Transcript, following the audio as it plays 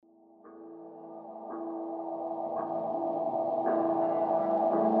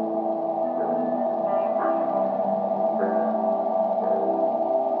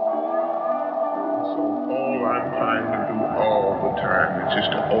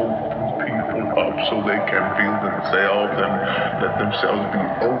so they can feel themselves and let themselves be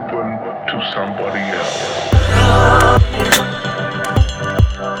open to somebody else.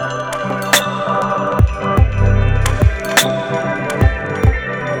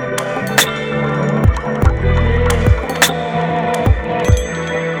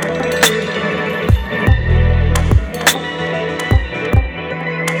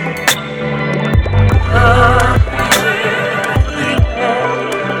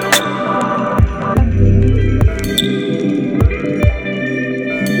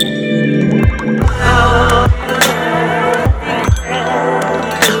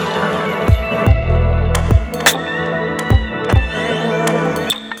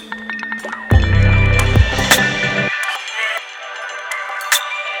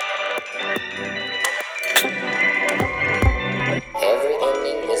 Every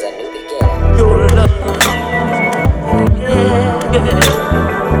ending is a new beginning. Your love, yeah.